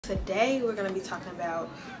today we're going to be talking about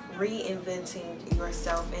reinventing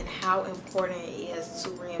yourself and how important it is to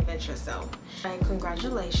reinvent yourself. And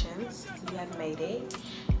congratulations, you have made it.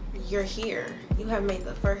 You're here. You have made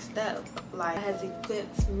the first step. Life has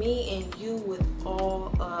equipped me and you with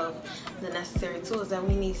all of the necessary tools that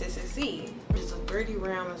we need to succeed. Just the 3D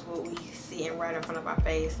realm is what we see right in front of our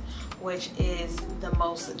face, which is the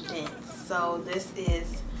most dense. So this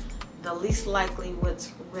is the least likely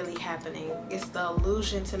what's really happening. It's the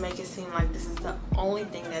illusion to make it seem like this is the only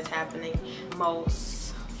thing that's happening.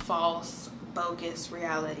 Most false, bogus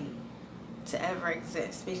reality to ever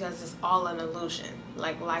exist, because it's all an illusion.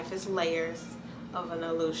 Like, life is layers of an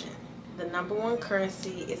illusion. The number one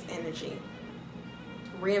currency is energy.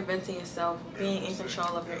 Reinventing yourself, being in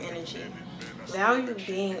control of your energy. Value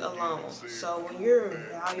being alone. So when you're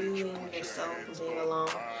valuing yourself being alone,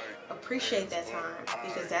 appreciate that time,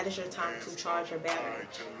 because that is your time to charge your battery.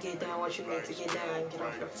 Get done what you need to get done. Get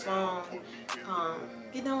off your phone.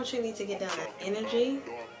 Get done what you need to get done. Energy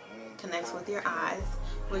connects with your eyes,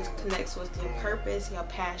 which connects with your purpose, your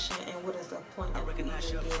passion, and what is the point of you even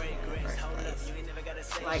being in the first place.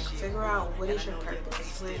 Like, figure out what is your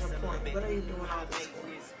purpose, what is your point, what are you doing all this for?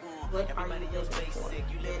 What are you living for?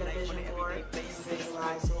 Get a vision board,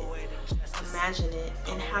 visualize it, imagine it,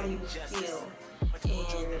 and how do you feel?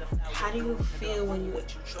 And how do you feel when you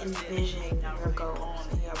envision your goals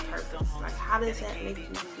and your purpose? Like, how does that make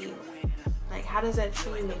you feel? Like, how does that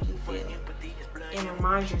truly make you feel? And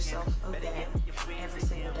remind yourself of that every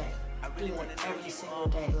single day. Do it every single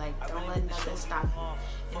day. Like, don't let nothing stop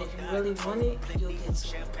you. And if you really want it, you'll get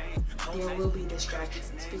to it. There will be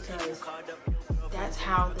distractions, because that's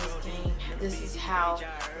how this is how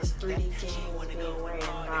this 3D game is being ran,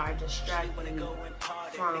 by distracting you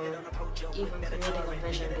from even creating a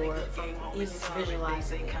vision board, from even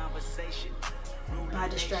visualizing it, by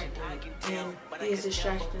distracting you. And these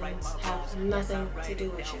distractions have nothing to do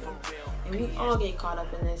with you. And we all get caught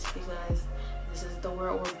up in this, because this is the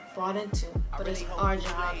world we're brought into. But it's our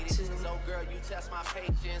job to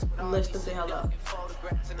lift the veil up.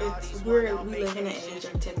 We live in an age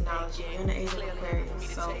of technology. We're in an age of Aquarius.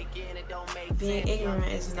 So being ignorant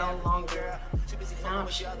is no longer an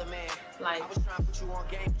option. Like,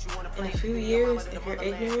 in a few years, if you're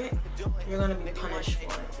ignorant, you're going to be punished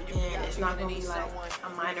for it. And it's not going to be like a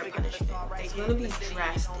minor punishment. It's going to be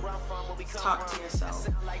drastic. Talk to yourself.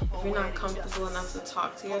 If you're not comfortable enough to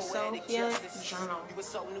talk to yourself yet, journal.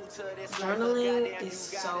 Journaling is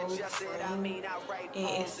so freeing, and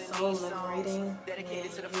it's so liberating when you can.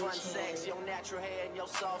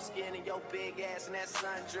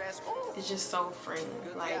 It's just so freeing,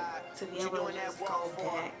 like, to be able to just go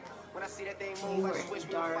back when you were in the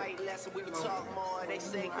dark moments,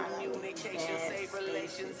 when you are in bad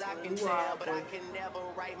spaces, when you are broken,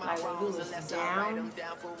 like when you was down, and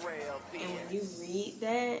when you read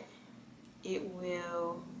that, it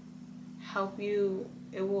will help you.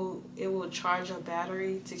 It will charge your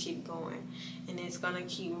battery to keep going, and it's gonna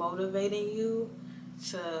keep motivating you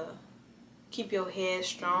to keep your head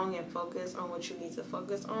strong and focus on what you need to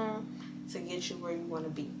focus on to get you where you want to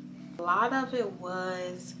be. A lot of it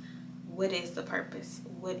was, what is the purpose?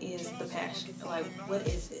 What is the passion? Like, what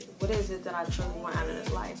is it? What is it that I truly want out of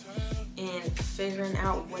this life? And figuring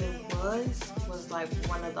out what it was like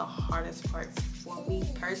one of the hardest parts for me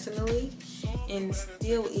personally, and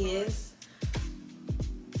still is.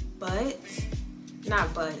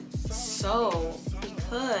 So,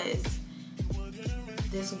 because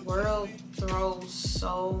this world throws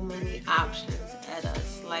so many options at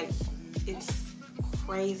us. Like, it's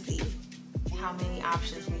crazy how many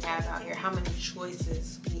options we have out here, how many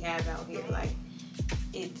choices we have out here. Like,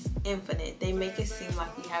 it's infinite. They make it seem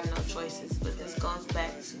like we have no choices, but this goes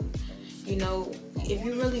back to, you know, if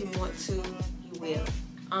you really want to, you will.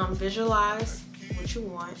 Visualize what you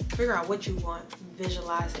want, figure out what you want,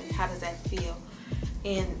 visualize it. How does that feel?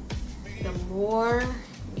 And the more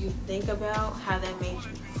you think about how that made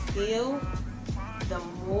you feel, the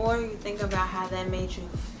more you think about how that made you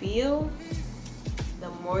feel, the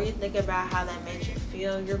more you think about how that made you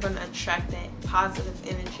feel, you're going to attract that positive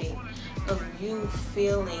energy of you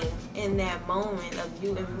feeling in that moment of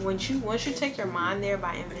you. And once you take your mind there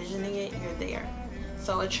by envisioning it, you're there.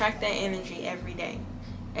 So attract that energy every day.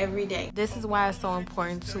 Every day. This is why it's so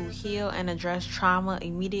important to heal and address trauma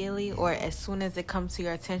immediately, or as soon as it comes to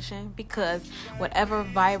your attention, because whatever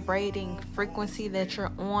vibrating frequency that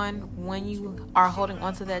you're on when you are holding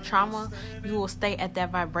on to that trauma, you will stay at that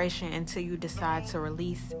vibration until you decide to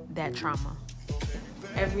release that trauma.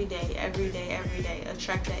 Every day, every day, every day,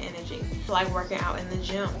 attract that energy. Like working out in the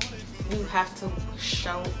gym, you have to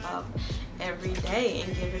show up every day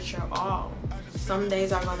and give it your all. Some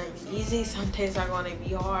days are gonna be easy, some days are gonna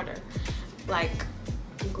be harder. Like,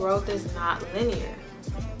 growth is not linear.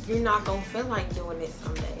 You're not gonna feel like doing it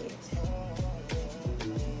some days.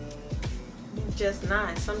 You're just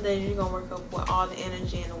not. Some days you're gonna work up with all the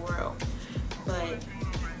energy in the world. But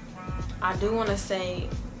I do wanna say,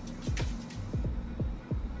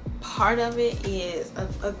 part of it is,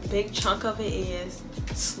 a big chunk of it is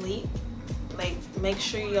sleep. Like, make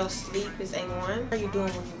sure your sleep is A1. What are you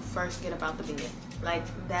doing when you first get up out the bed? Like,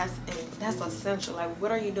 that's essential. Like,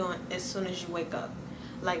 what are you doing as soon as you wake up?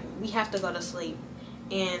 Like, we have to go to sleep.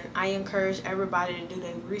 And I encourage everybody to do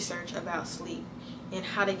their research about sleep and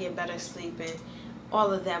how to get better sleep and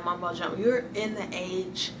all of that mumbo jumbo. You're in the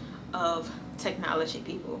age of technology,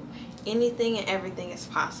 people. Anything and everything is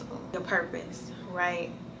possible. Your purpose,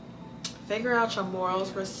 right? Figure out your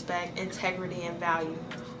morals, respect, integrity, and value.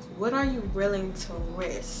 What are you willing to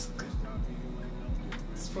risk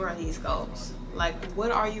for these goals? Like,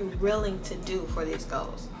 what are you willing to do for these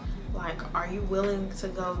goals? Like, are you willing to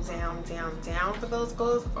go down, down, down for those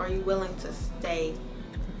goals? Or are you willing to stay,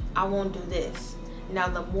 I won't do this? Now,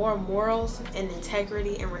 the more morals and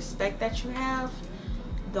integrity and respect that you have,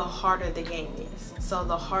 the harder the game is. So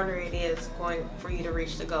the harder it is going for you to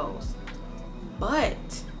reach the goals. But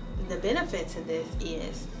the benefit to this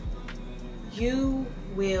is you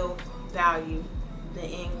will value the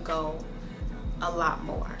end goal a lot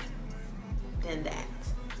more than that.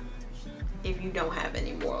 If you don't have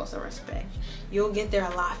any morals and respect, you'll get there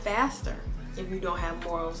a lot faster. If you don't have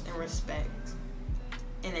morals and respect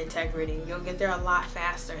and integrity, you'll get there a lot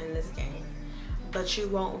faster in this game. But you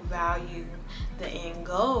won't value the end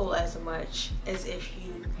goal as much as if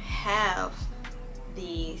you have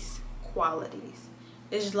these qualities.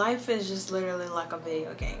 This life is just literally like a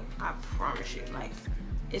video game. I promise you. Like,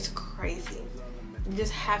 it's crazy. You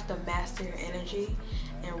just have to master your energy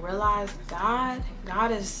and realize God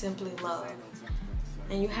is simply love.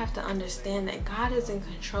 And you have to understand that God is in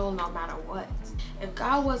control no matter what. If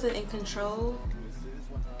God wasn't in control,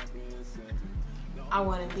 I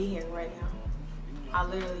wouldn't be here right now. I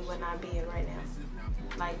literally would not be here right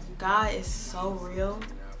now. Like, God is so real.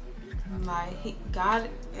 Like, God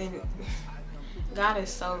is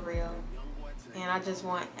so real. And I just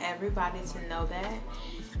want everybody to know that.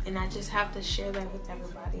 And I just have to share that with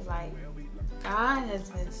everybody. Like, God has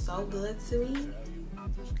been so good to me.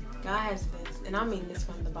 God has been, and I mean this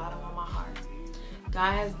from the bottom of my heart.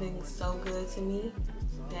 God has been so good to me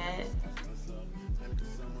that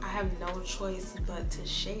I have no choice but to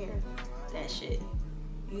share that shit.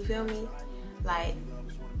 You feel me? Like,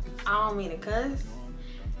 I don't mean to cuss,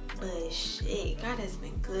 but shit, God has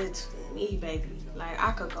been good to me, baby. Like,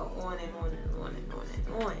 I could go on and on and on and on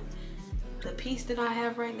and on. The peace that I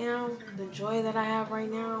have right now, the joy that I have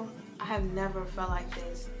right now, I have never felt like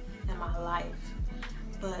this in my life.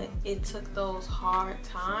 But it took those hard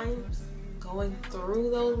times, going through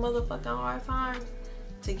those motherfucking hard times,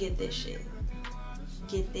 to get this shit.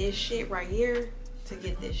 Get this shit right here to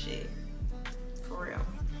get this shit. For real.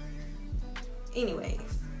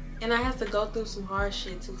 Anyways, and I had to go through some hard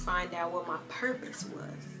shit to find out what my purpose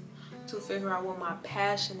was. To figure out what my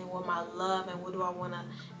passion and what my love and what do I want to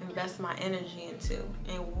invest my energy into.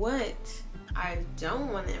 And what I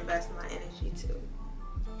don't want to invest my energy to.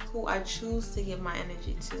 Who I choose to give my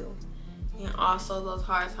energy to. And also those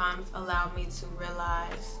hard times allow me to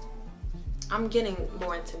realize I'm getting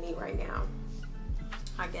more into me right now,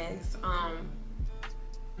 I guess.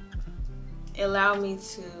 It allowed me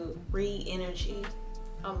to read energy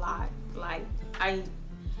a lot. Like,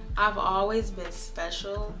 I've always been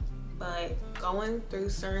special, but going through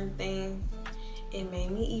certain things, it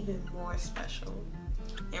made me even more special.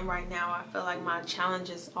 And right now I feel like my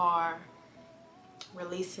challenges are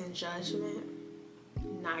releasing judgment,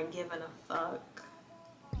 not giving a fuck,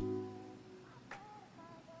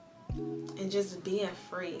 and just being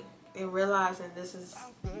free and realizing this is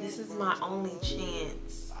my only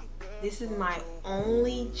chance. This is my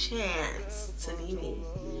only chance to be me,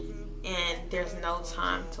 and there's no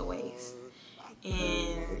time to waste.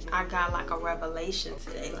 And I got like a revelation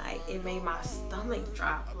today. Like, it made my stomach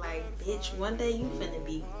drop. Like, bitch, one day you finna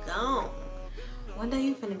be gone. One day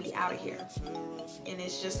you finna be out of here. And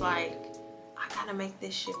it's just like, I gotta make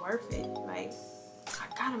this shit worth it. Like, I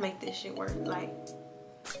gotta make this shit worth it. Like,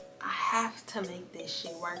 I have to make this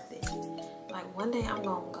shit worth it. Like, one day I'm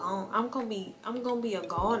gonna go. I'm gonna be a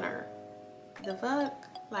goner. The fuck?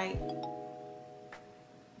 Like,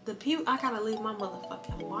 the people, I gotta leave my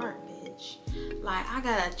motherfucking mark, bitch. Like, I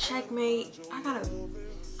gotta checkmate. I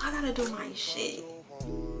gotta do my shit.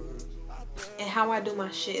 And how I do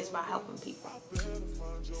my shit is by helping people.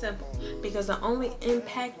 Simple. Because the only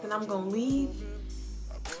impact that I'm gonna leave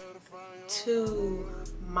to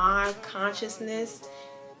my consciousness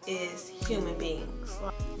is human beings.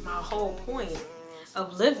 My whole point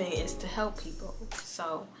of living is to help people.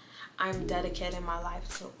 So I'm dedicating my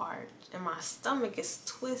life to art. And my stomach is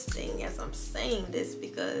twisting as I'm saying this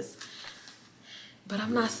because, but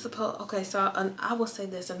I'm not supposed, okay, so I will say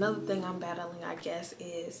this. Another thing I'm battling, I guess,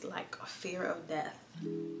 is like a fear of death.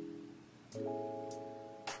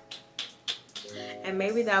 And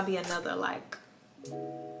maybe that'll be another like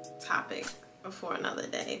topic for another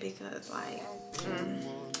day, because like,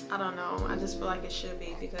 I don't know. I just feel like it should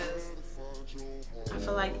be, because I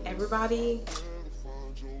feel like everybody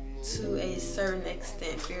to a certain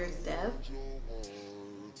extent fears death,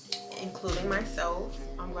 including myself.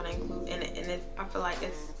 I'm gonna include, and I feel like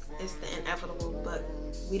it's the inevitable, but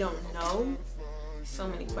we don't know. So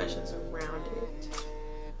many questions around it,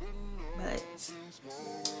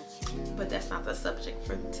 but that's not the subject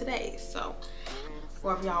for today. So,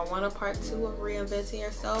 or if y'all want a part 2 of reinventing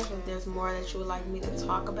yourself, if there's more that you would like me to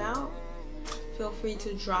talk about, feel free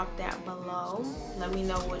to drop that below. Let me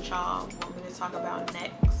know what y'all want me to talk about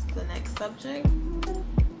next, the next subject.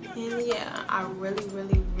 And yeah, I really,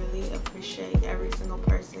 really, really appreciate every single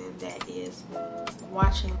person that is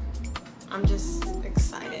watching. I'm just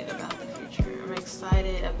excited about the future. I'm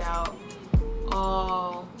excited about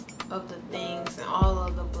all of the things and all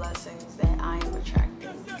of the blessings that I am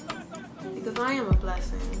attracting, because I am a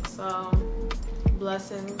blessing. So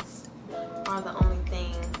blessings are the only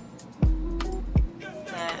thing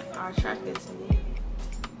that are attracted to me.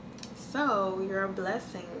 So you're a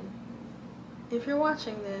blessing if you're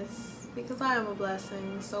watching this, because I am a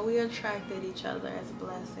blessing. So we attracted each other as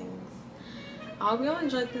blessings. I hope y'all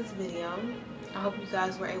enjoyed this video. I hope you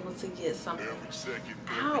guys were able to get something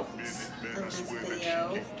out of this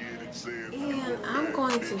video. And I'm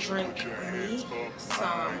going to drink me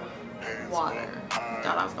some water.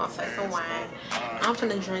 Thought I was going to say some wine. I'm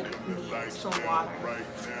gonna drink me some water.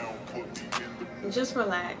 Just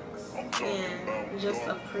relax and just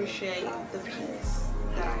appreciate the peace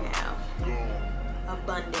that I have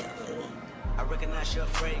abundantly. I recognize your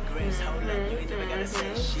fragrance. Hold up, you ain't never gotta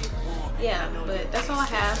say shit. Yeah, but that's all I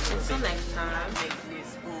have. Until next time.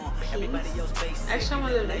 Peace. Actually, I'm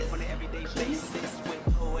gonna do this. Peace,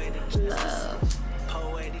 love,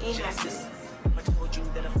 and happiness.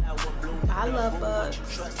 Bye, love bugs.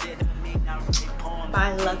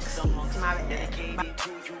 Bye, Luxy. My bad.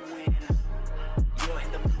 Bye.